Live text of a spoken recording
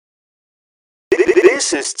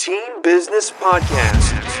This is Team Business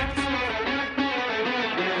Podcast.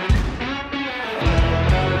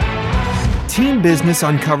 Team Business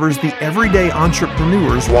uncovers the everyday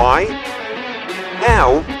entrepreneur's why,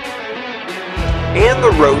 how, and the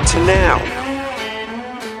road to now.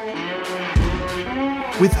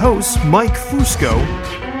 With hosts Mike Fusco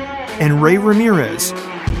and Ray Ramirez.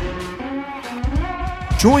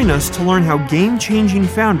 Join us to learn how game-changing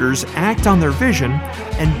founders act on their vision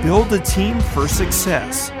and build a team for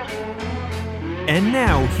success. And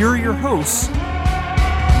now, here are your hosts,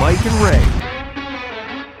 Mike and Ray.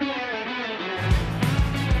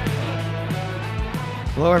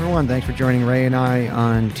 Hello, everyone. Thanks for joining Ray and I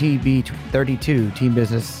on TB32, Team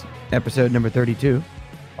Business, episode number 32.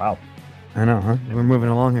 Wow. I know, huh? We're moving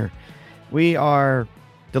along here. We are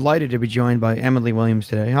delighted to be joined by Emily Williams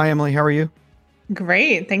today. Hi, Emily. How are you?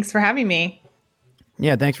 Great. Thanks for having me.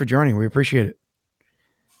 Yeah, thanks for joining. We appreciate it.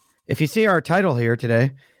 If you see our title here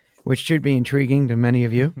today, which should be intriguing to many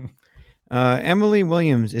of you, Emily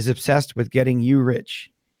Williams is obsessed with getting you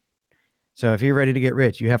rich. So if you're ready to get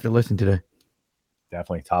rich, you have to listen today.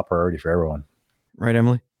 Definitely top priority for everyone. Right,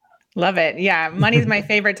 Emily? Love it. Yeah. Money's my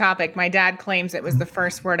favorite topic. My dad claims it was the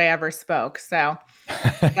first word I ever spoke. So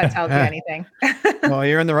that tells you anything. Well,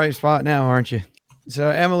 you're in the right spot now, aren't you? So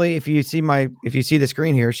Emily, if you see the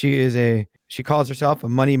screen here, she calls herself a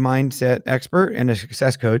money mindset expert and a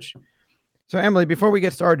success coach. So Emily, before we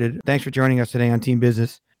get started, thanks for joining us today on Team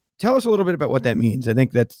Business. Tell us a little bit about what that means. I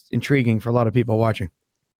think that's intriguing for a lot of people watching.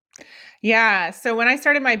 Yeah. So when I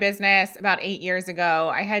started my business about 8 years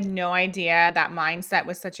ago, I had no idea that mindset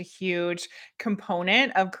was such a huge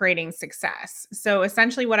component of creating success. So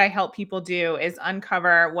essentially what I help people do is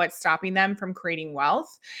uncover what's stopping them from creating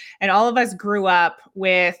wealth. And all of us grew up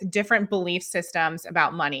with different belief systems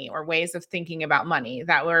about money or ways of thinking about money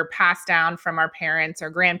that were passed down from our parents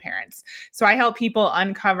or grandparents. So I help people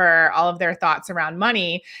uncover all of their thoughts around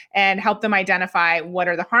money and help them identify what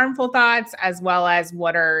are the harmful thoughts as well as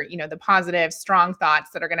what are, the positive, strong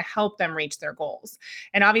thoughts that are going to help them reach their goals.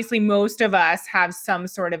 And obviously, most of us have some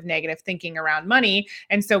sort of negative thinking around money.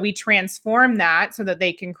 And so we transform that so that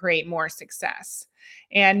they can create more success.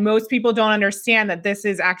 And most people don't understand that this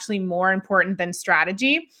is actually more important than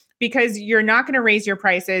strategy, because you're not going to raise your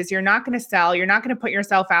prices. You're not going to sell. You're not going to put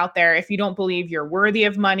yourself out there if you don't believe you're worthy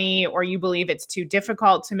of money or you believe it's too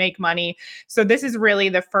difficult to make money. So this is really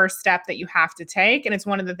the first step that you have to take. And it's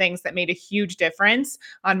one of the things that made a huge difference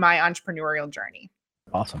on my entrepreneurial journey.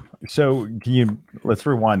 Awesome. So let's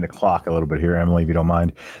rewind the clock a little bit here, Emily, if you don't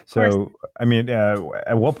mind. So,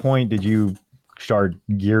 at what point did you start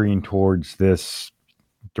gearing towards this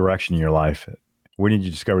direction in your life? When did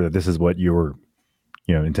you discover that this is what you were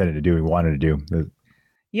intended to do and wanted to do?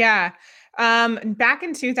 Yeah. Back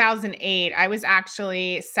in 2008, I was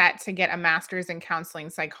actually set to get a master's in counseling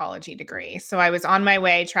psychology degree. So I was on my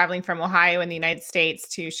way traveling from Ohio in the United States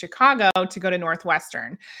to Chicago to go to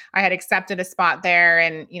Northwestern. I had accepted a spot there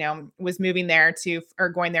and, was moving there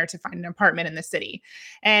going there to find an apartment in the city.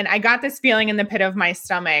 And I got this feeling in the pit of my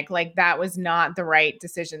stomach, like that was not the right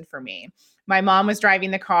decision for me. My mom was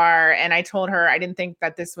driving the car and I told her I didn't think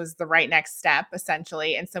that this was the right next step,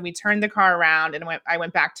 essentially. And so we turned the car around and I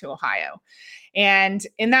went back to Ohio. And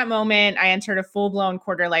in that moment, I entered a full-blown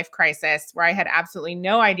quarter life crisis where I had absolutely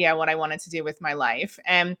no idea what I wanted to do with my life.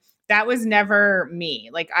 And that was never me.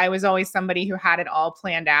 Like I was always somebody who had it all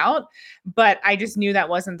planned out, but I just knew that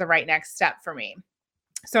wasn't the right next step for me.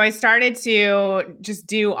 So I started to just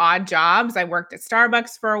do odd jobs. I worked at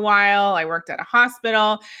Starbucks for a while. I worked at a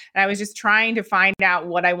hospital, and I was just trying to find out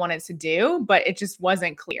what I wanted to do, but it just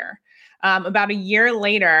wasn't clear. About a year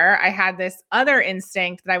later, I had this other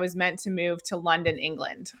instinct that I was meant to move to London,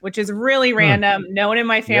 England, which is really random. No one in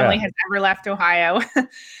my family has ever left Ohio.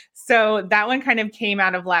 So that one kind of came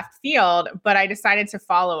out of left field, but I decided to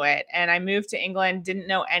follow it. And I moved to England, didn't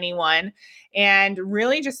know anyone, and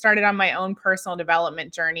really just started on my own personal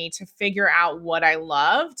development journey to figure out what I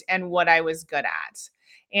loved and what I was good at.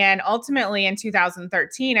 And ultimately in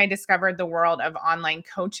 2013, I discovered the world of online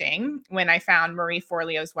coaching when I found Marie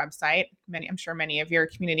Forleo's website. I'm sure many of your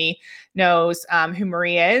community knows who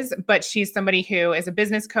Marie is, but she's somebody who is a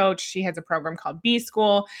business coach. She has a program called B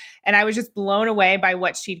School. And I was just blown away by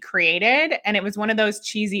what she'd created. And it was one of those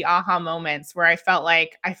cheesy aha moments where I felt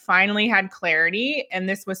like I finally had clarity. And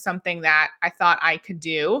this was something that I thought I could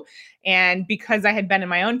do. And because I had been in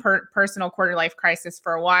my own personal quarter life crisis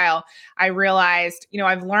for a while, I realized,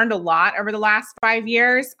 I've learned a lot over the last 5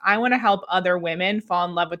 years. I want to help other women fall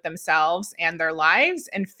in love with themselves and their lives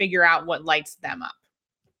and figure out what lights them up.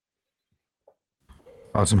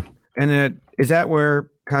 Awesome. And is that where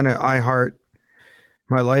kind of I Heart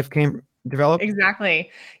My Life came developed?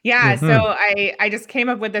 Exactly. Yeah. So I just came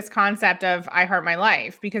up with this concept of I Heart My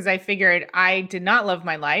Life because I figured I did not love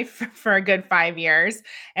my life for a good 5 years.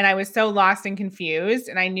 And I was so lost and confused.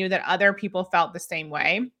 And I knew that other people felt the same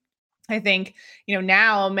way. I think,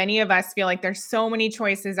 now many of us feel like there's so many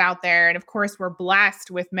choices out there. And of course, we're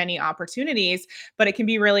blessed with many opportunities, but it can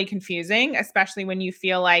be really confusing, especially when you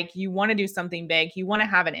feel like you want to do something big, you want to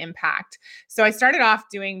have an impact. So I started off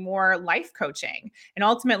doing more life coaching. And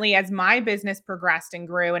ultimately, as my business progressed and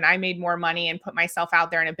grew and I made more money and put myself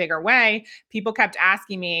out there in a bigger way, people kept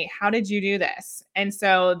asking me, how did you do this? And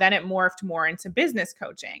so then it morphed more into business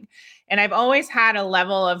coaching. And I've always had a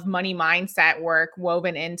level of money mindset work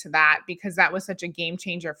woven into that because that was such a game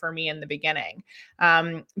changer for me in the beginning.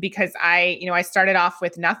 Because I started off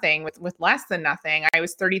with nothing, with less than nothing. I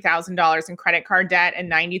was $30,000 in credit card debt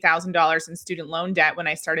and $90,000 in student loan debt when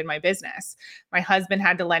I started my business. My husband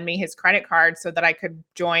had to lend me his credit card so that I could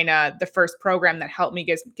join the first program that helped me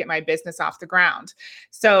get my business off the ground.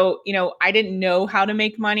 So, I didn't know how to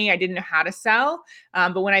make money. I didn't know how to sell.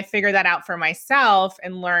 But when I figured that out for myself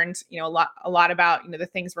and learned, a lot about, the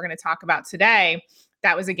things we're going to talk about today,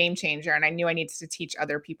 that was a game changer. And I knew I needed to teach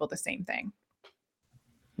other people the same thing.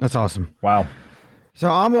 That's awesome. Wow. So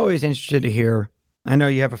I'm always interested to hear, I know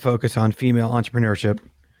you have a focus on female entrepreneurship.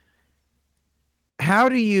 How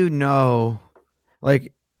do you know,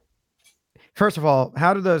 first of all,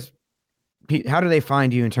 how do they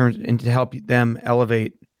find you and to help them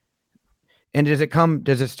elevate? And does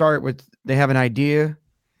it start with, they have an idea,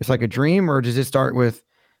 it's like a dream, or does it start with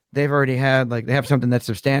they've already had, they have something that's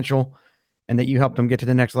substantial and that you help them get to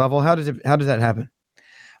the next level? How does that happen?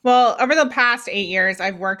 Well, over the past 8 years,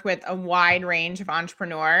 I've worked with a wide range of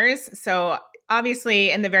entrepreneurs. So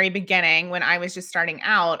obviously in the very beginning, when I was just starting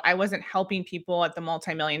out, I wasn't helping people at the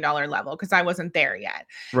multi-million-dollar level because I wasn't there yet.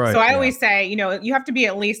 Right. So I always say, you have to be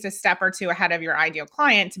at least a step or two ahead of your ideal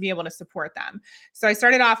client to be able to support them. So I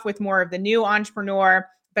started off with more of the new entrepreneur.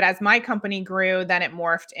 But as my company grew, then it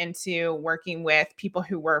morphed into working with people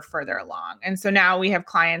who were further along. And so now we have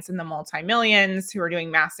clients in the multi-millions who are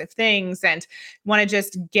doing massive things and want to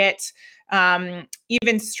just get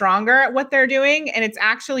even stronger at what they're doing. And it's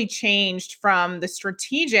actually changed from the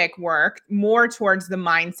strategic work more towards the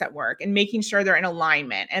mindset work and making sure they're in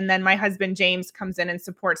alignment. And then my husband, James, comes in and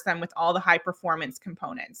supports them with all the high performance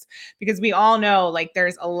components, because we all know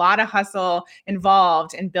there's a lot of hustle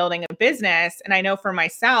involved in building a business. And I know for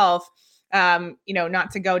myself, not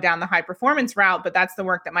to go down the high performance route, but that's the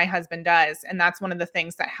work that my husband does. And that's one of the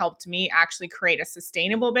things that helped me actually create a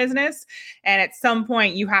sustainable business. And at some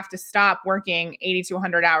point you have to stop working 80 to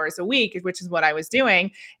 100 hours a week, which is what I was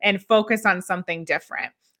doing, and focus on something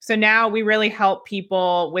different. So now we really help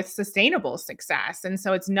people with sustainable success. And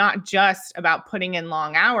so it's not just about putting in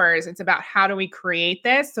long hours. It's about how do we create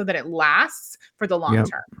this so that it lasts for the long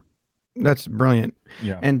term. That's brilliant.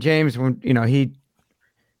 Yeah. And James, when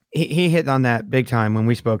he hit on that big time when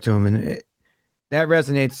we spoke to him, and that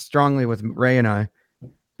resonates strongly with Ray and I,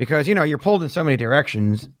 because you're pulled in so many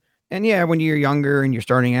directions. And yeah, when you're younger and you're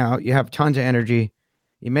starting out, you have tons of energy.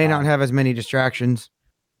 You may not have as many distractions,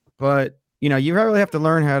 but you really have to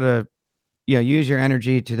learn how to use your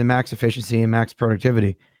energy to the max efficiency and max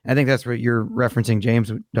productivity. I think that's what you're referencing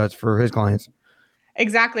James does for his clients.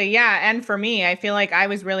 Exactly. Yeah. And for me, I feel like I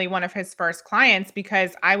was really one of his first clients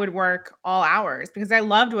because I would work all hours because I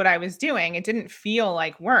loved what I was doing. It didn't feel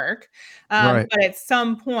like work. Right. But at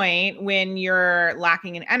some point when you're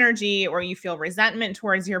lacking in energy or you feel resentment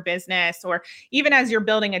towards your business, or even as you're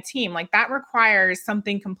building a team, that requires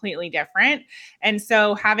something completely different. And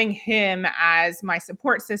so having him as my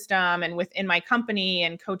support system and within my company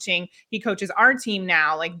and coaching, he coaches our team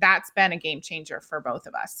now, that's been a game changer for both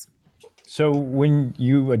of us. So when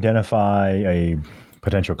you identify a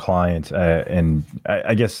potential client, and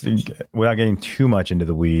I guess without getting too much into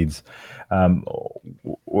the weeds,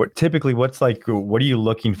 what are you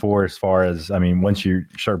looking for as far as, once you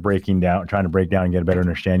start trying to break down and get a better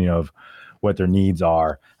understanding of what their needs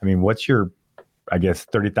are? What's your,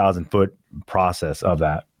 30,000 foot process of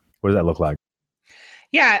that? What does that look like?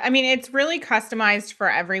 Yeah, it's really customized for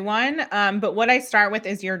everyone. But what I start with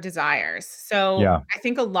is your desires. So Yeah. I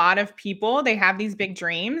think a lot of people, they have these big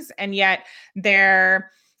dreams and yet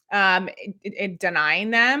they're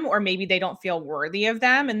denying them, or maybe they don't feel worthy of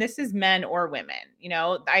them. And this is men or women.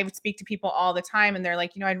 I speak to people all the time and they're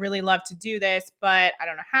like, I'd really love to do this, but I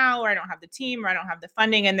don't know how, or I don't have the team, or I don't have the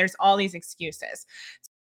funding. And there's all these excuses.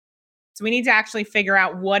 So we need to actually figure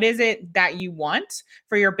out what is it that you want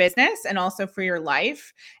for your business and also for your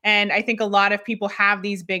life. And I think a lot of people have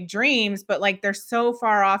these big dreams, but they're so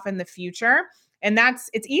far off in the future And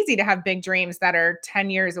it's easy to have big dreams that are 10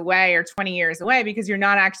 years away or 20 years away because you're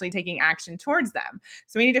not actually taking action towards them.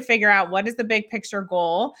 So we need to figure out what is the big picture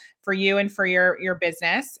goal for you and for your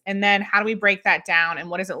business. And then how do we break that down? And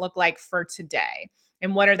what does it look like for today?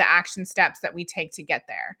 And what are the action steps that we take to get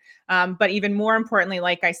there? But even more importantly,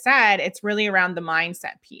 like I said, it's really around the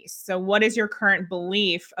mindset piece. So what is your current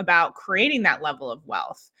belief about creating that level of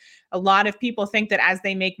wealth? A lot of people think that as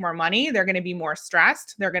they make more money, they're going to be more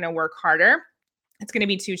stressed. They're going to work harder. It's going to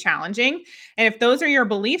be too challenging. And if those are your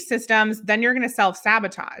belief systems, then you're going to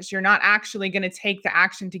self-sabotage. You're not actually going to take the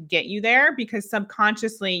action to get you there because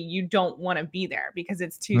subconsciously you don't want to be there because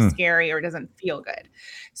it's too scary or doesn't feel good.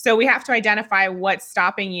 So we have to identify what's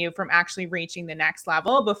stopping you from actually reaching the next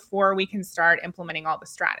level before we can start implementing all the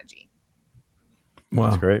strategy.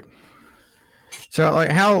 Wow. That's great. So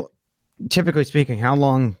like typically speaking, how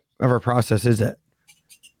long of a process is it?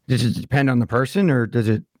 Does it depend on the person or does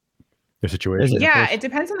it? Your situation? Yeah, it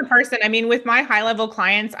depends on the person. I mean, with my high level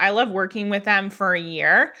clients, I love working with them for a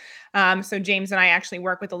year. So James and I actually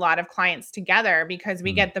work with a lot of clients together because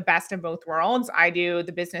we get the best of both worlds. I do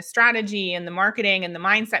the business strategy and the marketing and the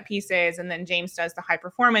mindset pieces, and then James does the high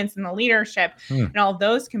performance and the leadership and all of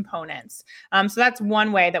those components. So that's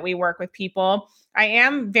one way that we work with people. I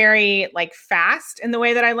am very fast in the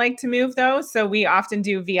way that I like to move though. So we often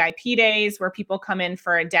do VIP days where people come in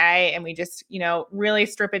for a day and we just, really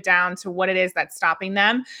strip it down to what it is that's stopping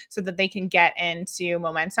them so that they can get into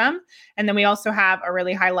momentum. And then we also have a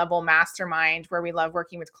really high level mastermind where we love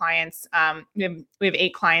working with clients. We have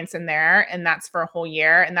 8 clients in there and that's for a whole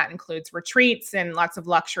year. And that includes retreats and lots of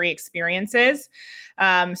luxury experiences.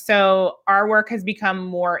 So our work has become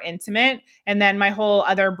more intimate. And then my whole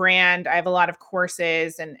other brand, I have a lot of courses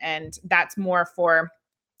and that's more for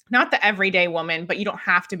not the everyday woman, but you don't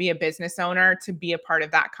have to be a business owner to be a part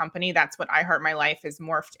of that company. That's what I Heart My Life is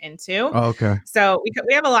morphed into. Oh, okay. So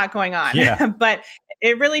we have a lot going on, Yeah. but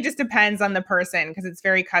it really just depends on the person because it's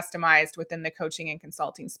very customized within the coaching and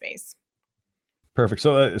consulting space. Perfect.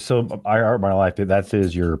 So I Heart My Life, that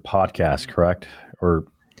is your podcast, correct? Or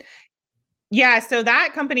yeah, so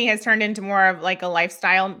that company has turned into more of a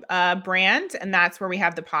lifestyle brand, and that's where we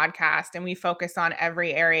have the podcast, and we focus on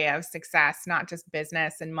every area of success, not just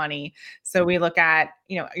business and money. So we look at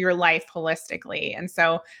your life holistically, and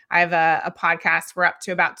so I have a podcast. We're up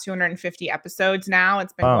to about 250 episodes now.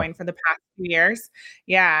 It's been going for the past few years.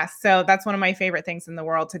 Yeah, so that's one of my favorite things in the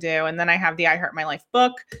world to do. And then I have the I Heart My Life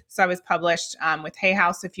book. So I was published with Hay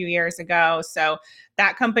House a few years ago. So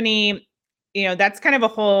that company. That's kind of a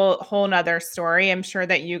whole nother story. I'm sure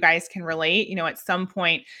that you guys can relate. At some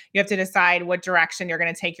point you have to decide what direction you're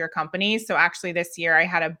going to take your company. So actually this year I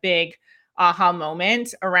had a big aha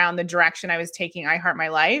moment around the direction I was taking I Heart My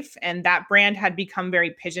Life. And that brand had become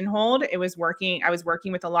very pigeonholed. I was working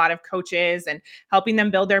with a lot of coaches and helping them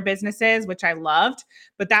build their businesses, which I loved,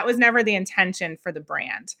 but that was never the intention for the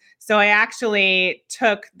brand. So I actually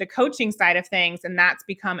took the coaching side of things and that's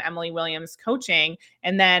become Emily Williams Coaching.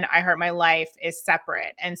 And then I Heart My Life is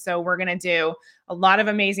separate. And so we're going to do a lot of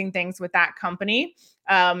amazing things with that company.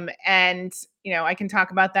 And I can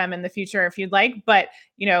talk about them in the future if you'd like, but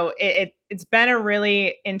it's been a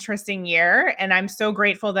really interesting year. And I'm so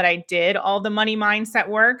grateful that I did all the money mindset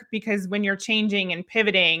work because when you're changing and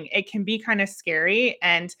pivoting, it can be kind of scary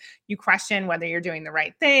and you question whether you're doing the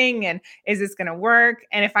right thing and is this going to work?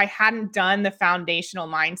 And if I hadn't done the foundational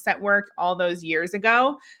mindset work all those years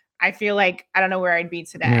ago, I feel like I don't know where I'd be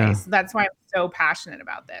today. Yeah. So that's why I'm so passionate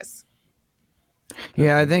about this.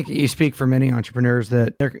 Yeah, I think you speak for many entrepreneurs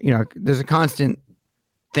that there's a constant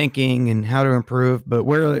thinking and how to improve, but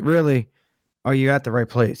where really are you at the right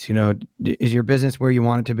place? Is your business where you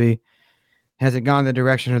want it to be? Has it gone the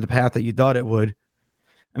direction or the path that you thought it would?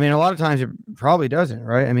 I mean, a lot of times it probably doesn't,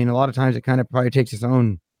 right? I mean, a lot of times it kind of probably takes its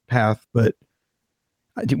own path, but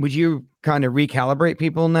would you kind of recalibrate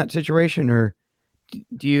people in that situation or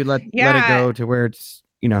do you let it go to where it's,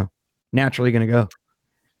 naturally going to go?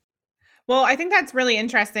 Well, I think that's really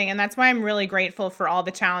interesting. And that's why I'm really grateful for all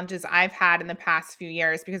the challenges I've had in the past few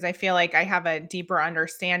years, because I feel like I have a deeper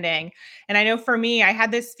understanding. And I know for me, I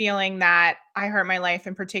had this feeling that I Heart My Life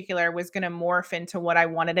in particular was going to morph into what I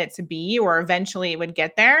wanted it to be, or eventually it would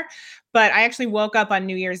get there. But I actually woke up on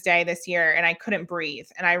New Year's Day this year and I couldn't breathe.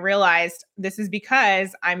 And I realized this is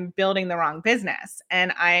because I'm building the wrong business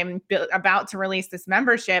and I'm about to release this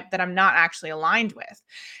membership that I'm not actually aligned with.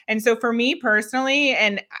 And so for me personally,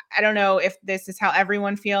 and I don't know if this is how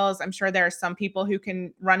everyone feels, I'm sure there are some people who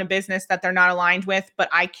can run a business that they're not aligned with, but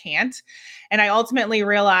I can't. And I ultimately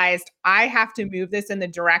realized I have to move this in the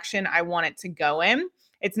direction I want it to go in.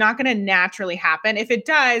 It's not going to naturally happen. If it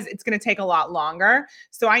does, it's going to take a lot longer.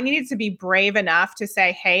 So I needed to be brave enough to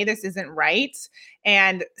say, hey, this isn't right,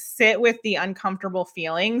 and sit with the uncomfortable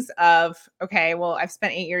feelings of, okay, well, I've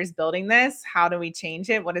spent 8 years building this. How do we change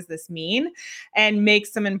it? What does this mean? And make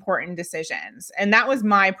some important decisions. And that was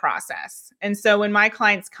my process. And so when my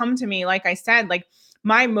clients come to me, like I said, like,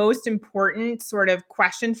 my most important sort of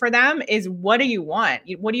question for them is, what do you want?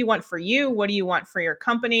 What do you want for you? What do you want for your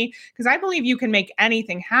company? Because I believe you can make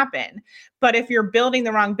anything happen. But if you're building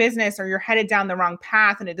the wrong business or you're headed down the wrong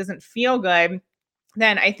path and it doesn't feel good,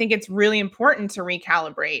 then I think it's really important to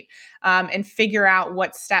recalibrate and figure out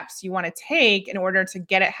what steps you want to take in order to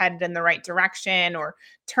get it headed in the right direction, or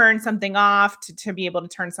turn something off to be able to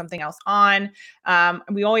turn something else on.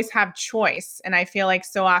 We always have choice. And I feel like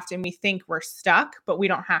so often we think we're stuck, but we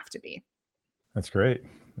don't have to be. That's great.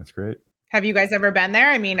 That's great. Have you guys ever been there?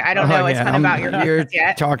 I mean, I don't know a ton about your you're business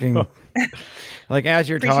yet. talking like as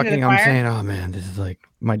you're Preaching to the talking, I'm choir. saying, oh man, this is like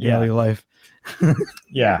my daily life.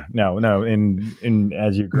 Yeah, no. In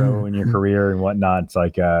as you grow in your career and whatnot, it's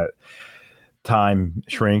like time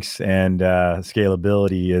shrinks, and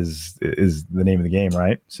scalability is the name of the game,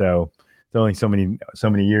 right? So there's only so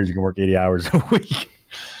many years you can work 80 hours a week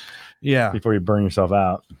Yeah. before you burn yourself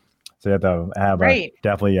out. So you have to have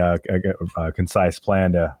definitely a concise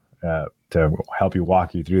plan to help you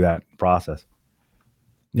walk you through that process.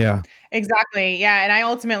 Yeah. Exactly. Yeah. And I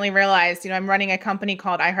ultimately realized, I'm running a company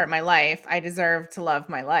called I Heart My Life. I deserve to love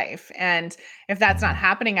my life. And if that's not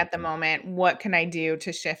happening at the moment, what can I do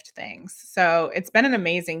to shift things? So it's been an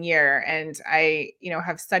amazing year. And I,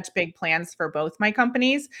 have such big plans for both my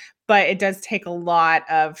companies, but it does take a lot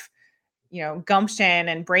of, gumption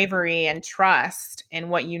and bravery and trust in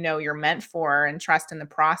what you're meant for, and trust in the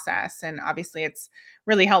process. And obviously it's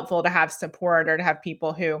really helpful to have support, or to have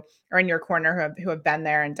people who are in your corner who have been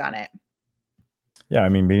there and done it. Yeah, I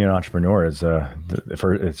mean, being an entrepreneur is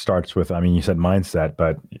it starts with, you said mindset,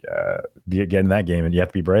 but you get in that game and you have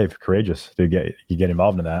to be brave, courageous to get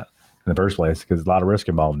involved in that in the first place, because there's a lot of risk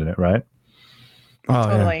involved in it, right? Oh,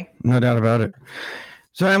 Totally. Yeah. No doubt about it.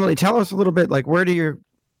 So Emily, tell us a little bit, like, are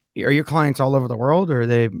your clients all over the world, or are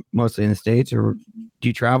they mostly in the States, or do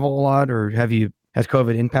you travel a lot, or has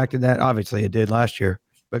COVID impacted that? Obviously it did last year,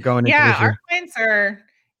 but going into this year. Our clients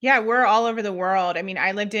we're all over the world. I mean,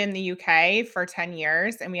 I lived in the UK for 10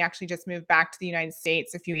 years, and we actually just moved back to the United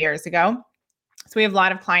States a few years ago. So we have a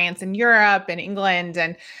lot of clients in Europe and England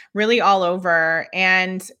and really all over.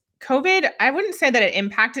 And COVID, I wouldn't say that it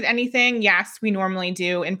impacted anything. Yes, we normally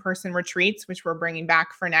do in-person retreats, which we're bringing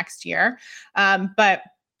back for next year. But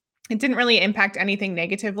it didn't really impact anything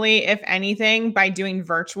negatively. If anything, by doing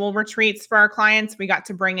virtual retreats for our clients, we got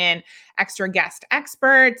to bring in extra guest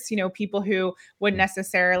experts, people who wouldn't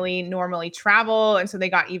necessarily normally travel. And so they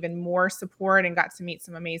got even more support and got to meet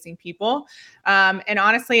some amazing people. And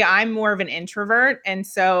honestly, I'm more of an introvert. And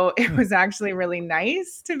so it was actually really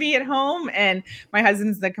nice to be at home. And my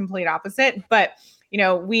husband's the complete opposite. But,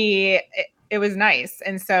 it was nice.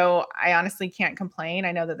 And so I honestly can't complain.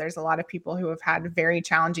 I know that there's a lot of people who have had very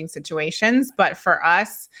challenging situations, but for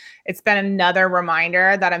us, it's been another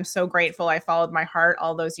reminder that I'm so grateful I followed my heart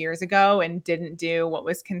all those years ago and didn't do what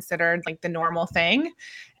was considered like the normal thing,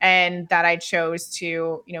 and that I chose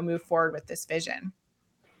to, move forward with this vision.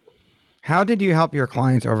 How did you help your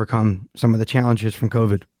clients overcome some of the challenges from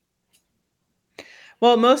COVID?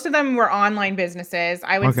 Well, most of them were online businesses.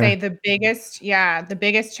 I would say the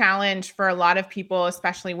biggest challenge for a lot of people,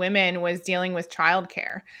 especially women, was dealing with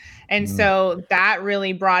childcare. And so that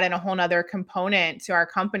really brought in a whole nother component to our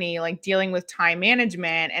company, like dealing with time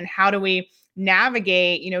management and how do we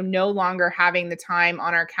navigate, no longer having the time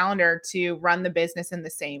on our calendar to run the business in the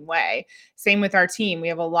same way. Same with our team. We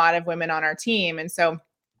have a lot of women on our team. And so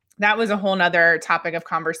that was a whole nother topic of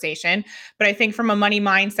conversation. But I think from a money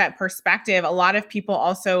mindset perspective, a lot of people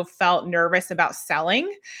also felt nervous about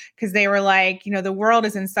selling because they were like, the world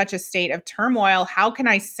is in such a state of turmoil. How can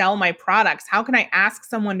I sell my products? How can I ask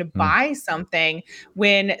someone to buy something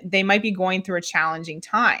when they might be going through a challenging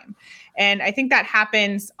time? And I think that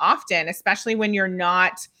happens often, especially when you're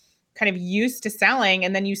not kind of used to selling,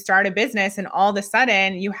 and then you start a business and all of a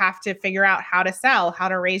sudden you have to figure out how to sell, how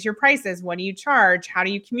to raise your prices, what do you charge, how do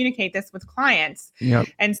you communicate this with clients? Yep.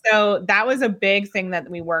 And so that was a big thing that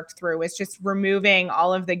we worked through, was just removing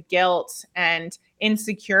all of the guilt and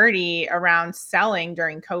insecurity around selling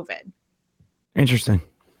during COVID. Interesting.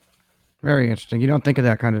 Very interesting. You don't think of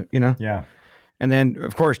that kind of, Yeah. And then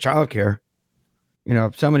of course, childcare,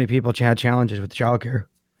 so many people had challenges with childcare.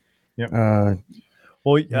 Yep.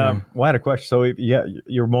 Well, I had a question. So, yeah,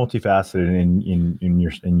 you're multifaceted in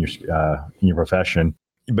your profession.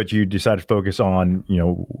 but you decided to focus on,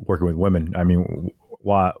 working with women. I mean,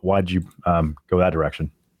 why'd you go that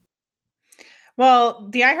direction? Well,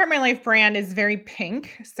 the I Heart My Life brand is very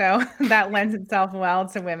pink, so that lends itself well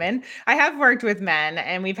to women. I have worked with men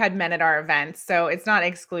and we've had men at our events, so it's not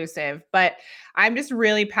exclusive, but I'm just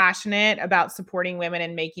really passionate about supporting women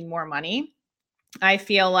and making more money. I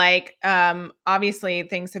feel like obviously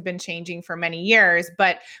things have been changing for many years,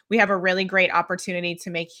 but we have a really great opportunity to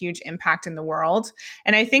make huge impact in the world.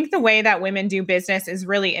 And I think the way that women do business is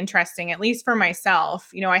really interesting, at least for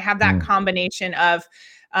myself. I have that combination of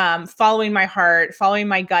following my heart, following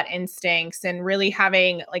my gut instincts, and really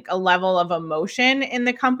having like a level of emotion in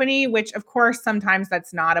the company, which of course, sometimes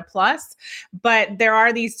that's not a plus, but there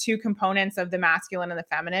are these two components of the masculine and the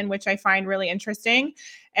feminine, which I find really interesting.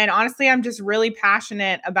 And honestly, I'm just really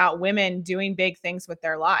passionate about women doing big things with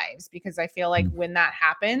their lives, because I feel like when that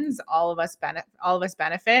happens, all of us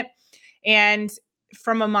benefit. And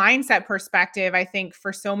from a mindset perspective, I think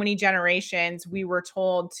for so many generations, we were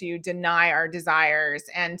told to deny our desires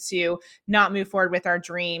and to not move forward with our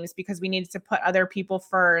dreams because we needed to put other people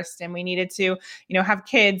first, and we needed to, have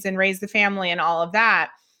kids and raise the family and all of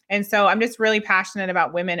that. And so I'm just really passionate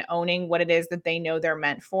about women owning what it is that they know they're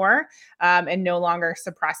meant for, and no longer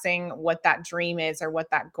suppressing what that dream is or what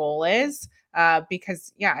that goal is.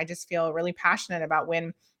 Because I just feel really passionate about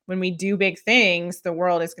when we do big things, the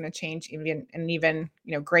world is going to change in an even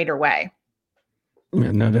greater way.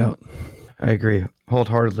 Yeah, no doubt. I agree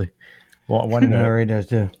wholeheartly. Well, I wanted to Larry does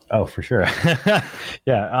too. Oh, for sure.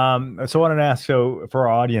 Yeah. So I wanted to ask, so for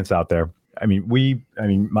our audience out there,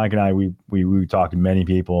 Mike and I, we talked to many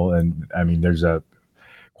people, and there's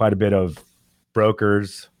quite a bit of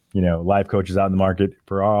brokers, life coaches out in the market.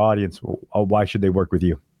 For our audience, why should they work with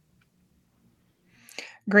you?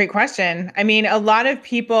 Great question. A lot of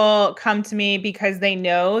people come to me because they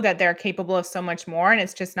know that they're capable of so much more, and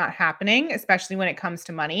it's just not happening, especially when it comes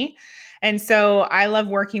to money. And so I love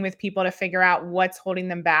working with people to figure out what's holding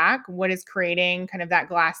them back, what is creating kind of that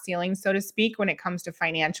glass ceiling, so to speak, when it comes to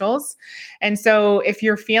financials. And so if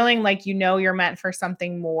you're feeling like you're meant for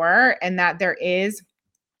something more, and that there is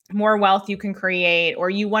more wealth you can create, or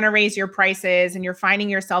you want to raise your prices and you're finding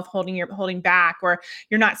yourself holding back, or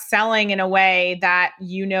you're not selling in a way that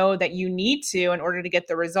that you need to in order to get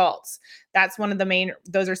the results.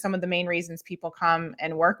 Those are some of the main reasons people come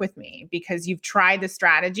and work with me, because you've tried the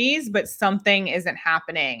strategies, but something isn't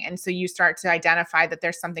happening. And so you start to identify that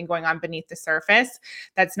there's something going on beneath the surface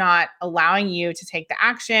that's not allowing you to take the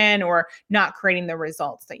action or not creating the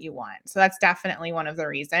results that you want. So that's definitely one of the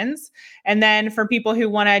reasons. And then for people who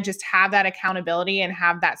want to just have that accountability and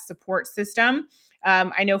have that support system,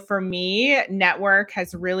 I know for me, network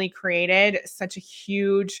has really created such a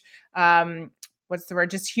huge,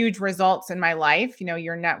 just huge results in my life.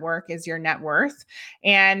 Your network is your net worth.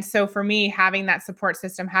 And so for me, having that support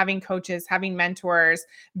system, having coaches, having mentors,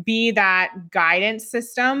 be that guidance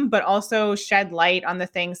system, but also shed light on the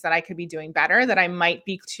things that I could be doing better, that I might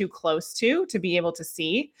be too close to be able to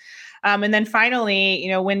see. And then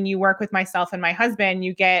finally, when you work with myself and my husband,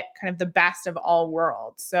 you get kind of the best of all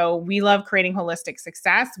worlds. So we love creating holistic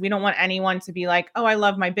success. We don't want anyone to be like, oh, I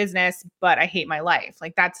love my business, but I hate my life.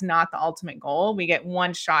 Like, that's not the ultimate goal. We get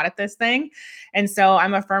one shot at this thing. And so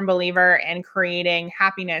I'm a firm believer in creating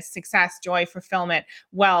happiness, success, joy, fulfillment,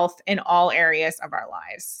 wealth in all areas of our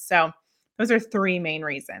lives. So those are three main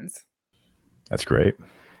reasons. That's great.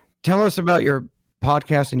 Tell us about your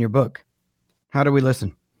podcast and your book. How do we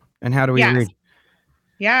listen? And how do we read?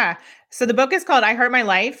 Yeah. So the book is called I Heart My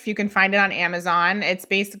Life. You can find it on Amazon. It's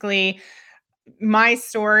basically my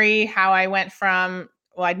story, how I went from,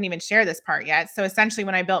 I didn't even share this part yet. So essentially,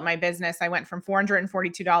 when I built my business, I went from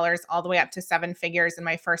 $442 all the way up to 7 figures in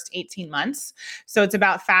my first 18 months. So it's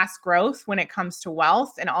about fast growth when it comes to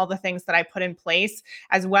wealth and all the things that I put in place,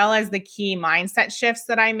 as well as the key mindset shifts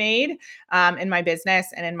that I made in my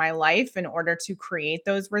business and in my life in order to create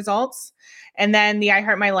those results. And then the I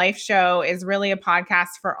Heart My Life show is really a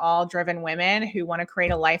podcast for all driven women who want to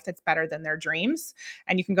create a life that's better than their dreams.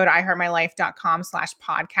 And you can go to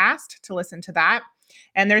iheartmylife.com/podcast to listen to that.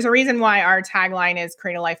 And there's a reason why our tagline is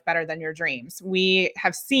create a life better than your dreams. We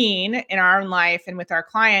have seen in our own life and with our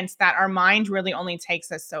clients that our mind really only takes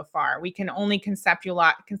us so far. We can only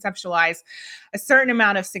conceptualize a certain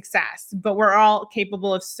amount of success, but we're all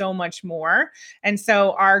capable of so much more. And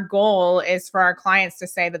so our goal is for our clients to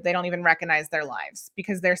say that they don't even recognize their lives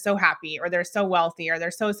because they're so happy, or they're so wealthy, or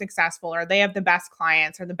they're so successful, or they have the best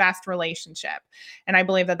clients or the best relationship. And I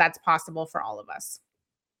believe that that's possible for all of us.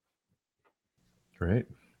 Great.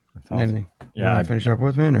 That's awesome. Yeah, I finish up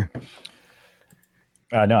with me, or?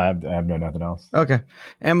 No, I have nothing else. Okay,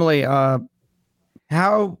 Emily.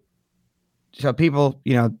 how, so people,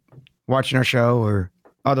 watching our show or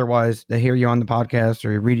otherwise, they hear you on the podcast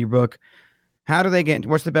or read your book. How do they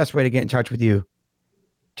what's the best way to get in touch with you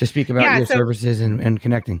to speak about your services and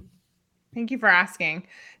connecting? Thank you for asking.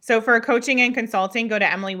 So for coaching and consulting, go to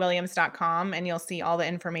emilywilliams.com and you'll see all the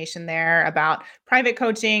information there about private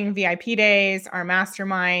coaching, VIP days, our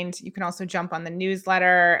mastermind. You can also jump on the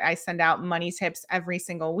newsletter. I send out money tips every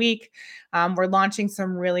single week. We're launching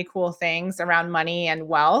some really cool things around money and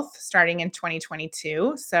wealth starting in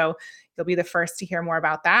 2022. So you'll be the first to hear more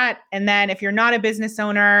about that. And then if you're not a business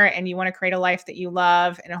owner and you want to create a life that you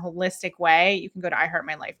love in a holistic way, you can go to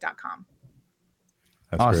iheartmylife.com.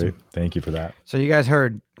 That's awesome. Great. Thank you for that. So you guys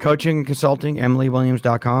heard coaching and consulting,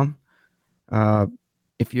 emilywilliams.com.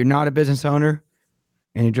 If you're not a business owner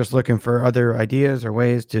and you're just looking for other ideas or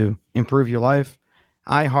ways to improve your life,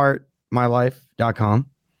 iheartmylife.com.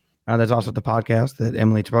 There's also the podcast that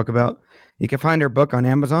Emily spoke about. You can find her book on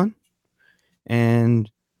Amazon.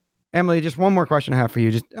 And Emily, just one more question I have for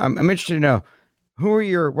you. I'm interested to know,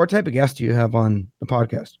 what type of guests do you have on the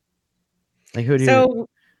podcast? Like who do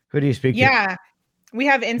you speak to? Yeah. We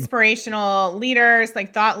have inspirational leaders,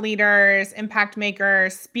 like thought leaders, impact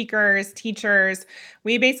makers, speakers, teachers.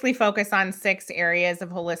 We basically focus on 6 areas of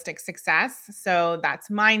holistic success. So that's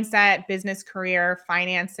mindset, business, career,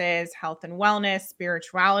 finances, health and wellness,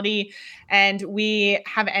 spirituality. And we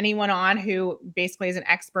have anyone on who basically is an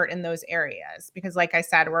expert in those areas because like I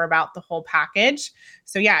said, we're about the whole package.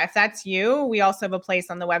 So yeah, if that's you, we also have a place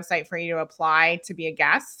on the website for you to apply to be a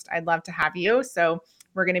guest. I'd love to have you. So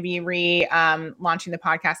we're going to be launching the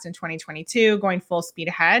podcast in 2022, going full speed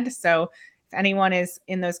ahead. So if anyone is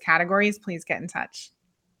in those categories, please get in touch.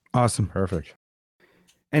 Awesome. Perfect.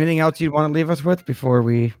 Anything else you'd want to leave us with before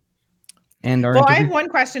we end our interview? I have one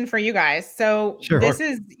question for you guys. So This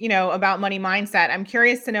is, about money mindset. I'm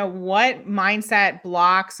curious to know what mindset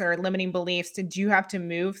blocks or limiting beliefs did you have to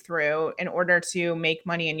move through in order to make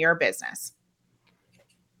money in your business?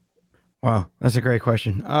 Wow. That's a great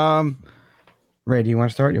question. Ray, do you want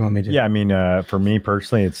to start? You want me to? Yeah, I mean, for me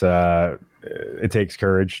personally, it takes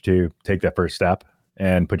courage to take that first step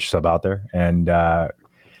and put yourself out there. And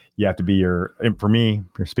you have to be for me,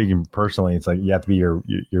 speaking personally, it's like you have to be your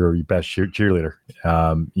best cheerleader.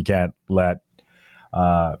 You can't let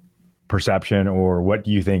perception or what do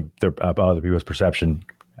you think of other people's perception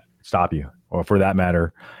stop you, or for that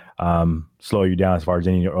matter, slow you down as far as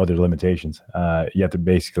any other limitations. You have to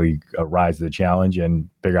basically rise to the challenge and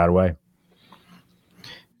figure out a way.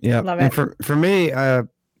 Yeah. And for me, I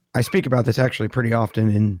speak about this actually pretty often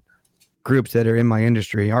in groups that are in my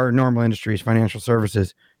industry. Our normal industry is financial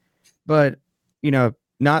services, but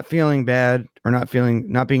not feeling bad or not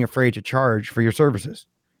being afraid to charge for your services,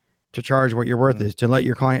 to charge what your worth is, to let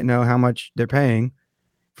your client know how much they're paying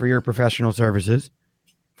for your professional services,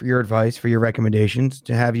 for your advice, for your recommendations,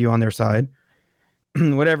 to have you on their side,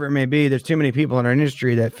 whatever it may be. There's too many people in our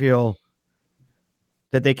industry that feel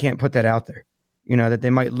that they can't put that out there. That they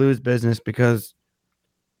might lose business because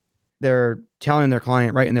they're telling their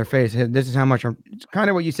client right in their face, hey, this is how much it's kind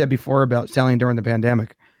of what you said before about selling during the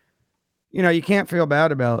pandemic. You can't feel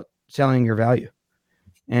bad about selling your value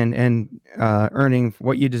and earning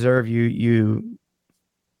what you deserve, you're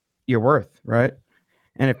worth, right?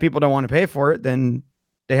 And if people don't want to pay for it, then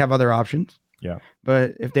they have other options. Yeah.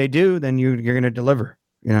 But if they do, then you're going to deliver,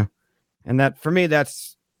 and that for me,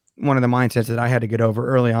 that's one of the mindsets that I had to get over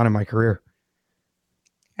early on in my career.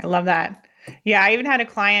 I love that. Yeah, I even had a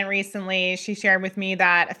client recently. She shared with me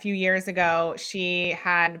that a few years ago, she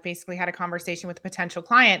had basically had a conversation with a potential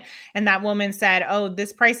client. And that woman said, oh,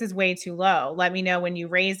 this price is way too low. Let me know when you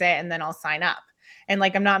raise it and then I'll sign up. And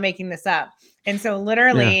I'm not making this up. And so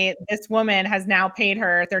literally this woman has now paid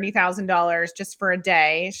her $30,000 just for a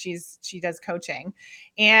day. She does coaching.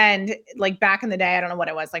 And back in the day, I don't know what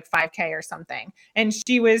it was, like $5,000 or something. And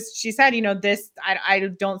she said,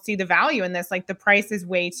 I don't see the value in this. The price is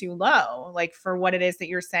way too low, for what it is that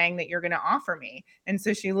you're saying that you're going to offer me. And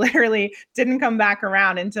so she literally didn't come back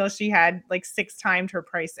around until she had 6 times her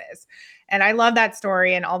prices. And I love that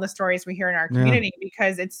story and all the stories we hear in our community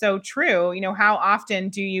because it's so true. How often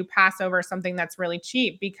do you pass over something that's really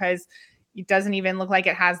cheap because it doesn't even look like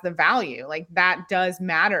it has the value? That does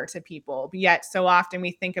matter to people. But yet so often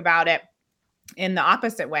we think about it in the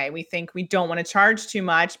opposite way. We think we don't want to charge too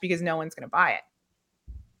much because no one's going to buy it.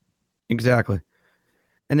 Exactly.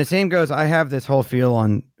 And the same goes, I have this whole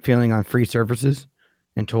feeling on free services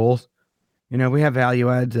and tools. We have value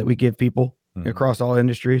adds that we give people across all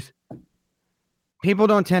industries. People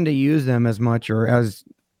don't tend to use them as much or as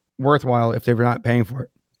worthwhile if they're not paying for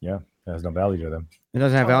it. Yeah. It has no value to them. It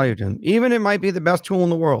doesn't have value to them. Even it might be the best tool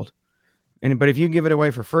in the world. But if you give it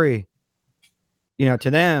away for free, to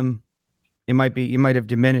them, you might have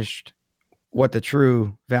diminished what the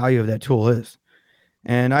true value of that tool is.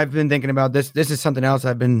 And I've been thinking about this. This is something else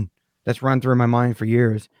that's run through my mind for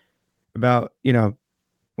years about,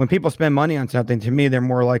 when people spend money on something, to me, they're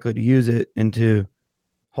more likely to use it and to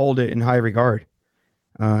hold it in high regard.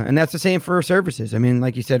 And that's the same for services. I mean,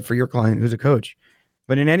 like you said, for your client who's a coach,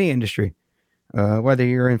 but in any industry, whether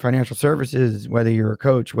you're in financial services, whether you're a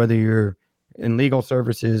coach, whether you're in legal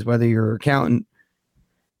services, whether you're an accountant,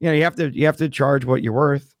 you have to charge what you're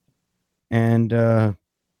worth. And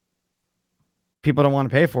people don't want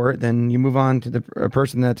to pay for it, then you move on to the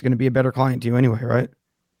person that's going to be a better client to you anyway, right?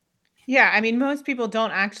 Yeah, I mean, most people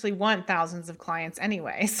don't actually want thousands of clients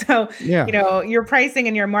anyway. So, Yeah. Your pricing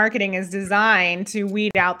and your marketing is designed to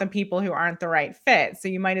weed out the people who aren't the right fit. So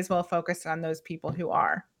you might as well focus on those people who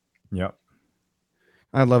are. Yep.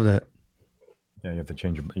 I love that. Yeah, you have to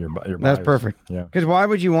change your That's bias. perfect. Yeah. Because why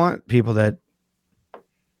would you want people that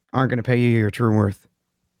aren't going to pay you your true worth?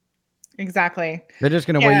 Exactly. They're just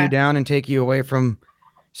going to weigh you down and take you away from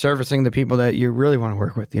servicing the people that you really want to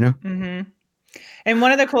work with, Mm-hmm. And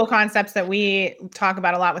one of the cool concepts that we talk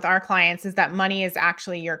about a lot with our clients is that money is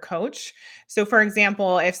actually your coach. So for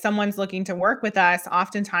example, if someone's looking to work with us,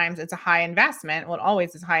 oftentimes it's a high investment. Well, it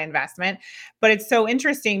always is high investment, but it's so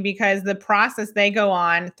interesting because the process they go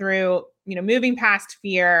on through, moving past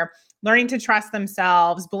fear, learning to trust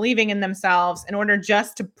themselves, believing in themselves in order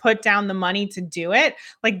just to put down the money to do it,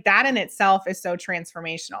 like that in itself is so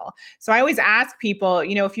transformational. So I always ask people,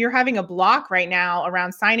 if you're having a block right now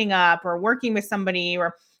around signing up or working with somebody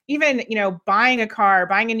or even, buying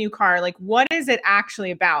a new car, like what is it actually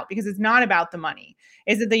about? Because it's not about the money.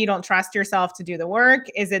 Is it that you don't trust yourself to do the work?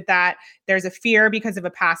 Is it that there's a fear because of a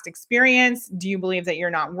past experience? Do you believe that you're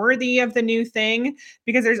not worthy of the new thing?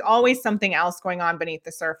 Because there's always something else going on beneath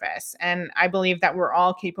the surface. And I believe that we're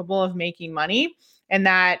all capable of making money. And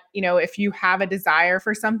that, if you have a desire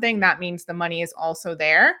for something, that means the money is also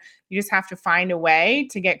there. You just have to find a way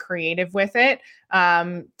to get creative with it,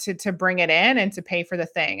 to bring it in and to pay for the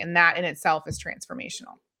thing. And that in itself is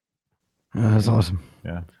transformational. That's awesome.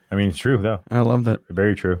 Yeah. I mean, it's true though. I love that.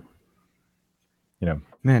 Very true.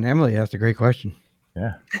 Man, Emily asked a great question.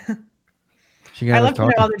 Yeah. She got I us love to know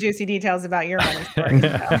talking. all the juicy details about your money story.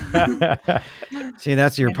 See,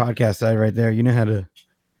 that's your podcast side right there. You know how to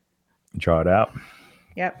Draw it out.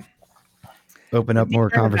 Yep. open up more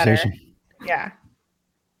Better. conversation. Yeah.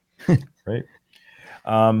 Great.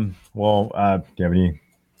 Well, do you have any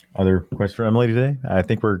other questions for Emily today? I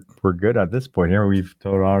think we're good at this point here. We've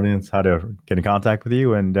told our audience how to get in contact with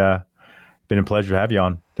you, and been a pleasure to have you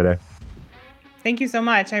on today. Thank you so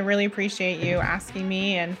much. I really appreciate you asking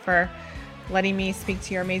me and for letting me speak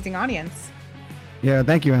to your amazing audience. Yeah,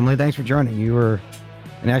 thank you, Emily. Thanks for joining. You were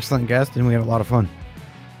an excellent guest, and we had a lot of fun.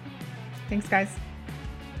 Thanks, guys.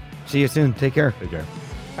 See you soon. Take care. Take care.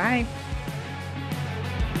 Bye.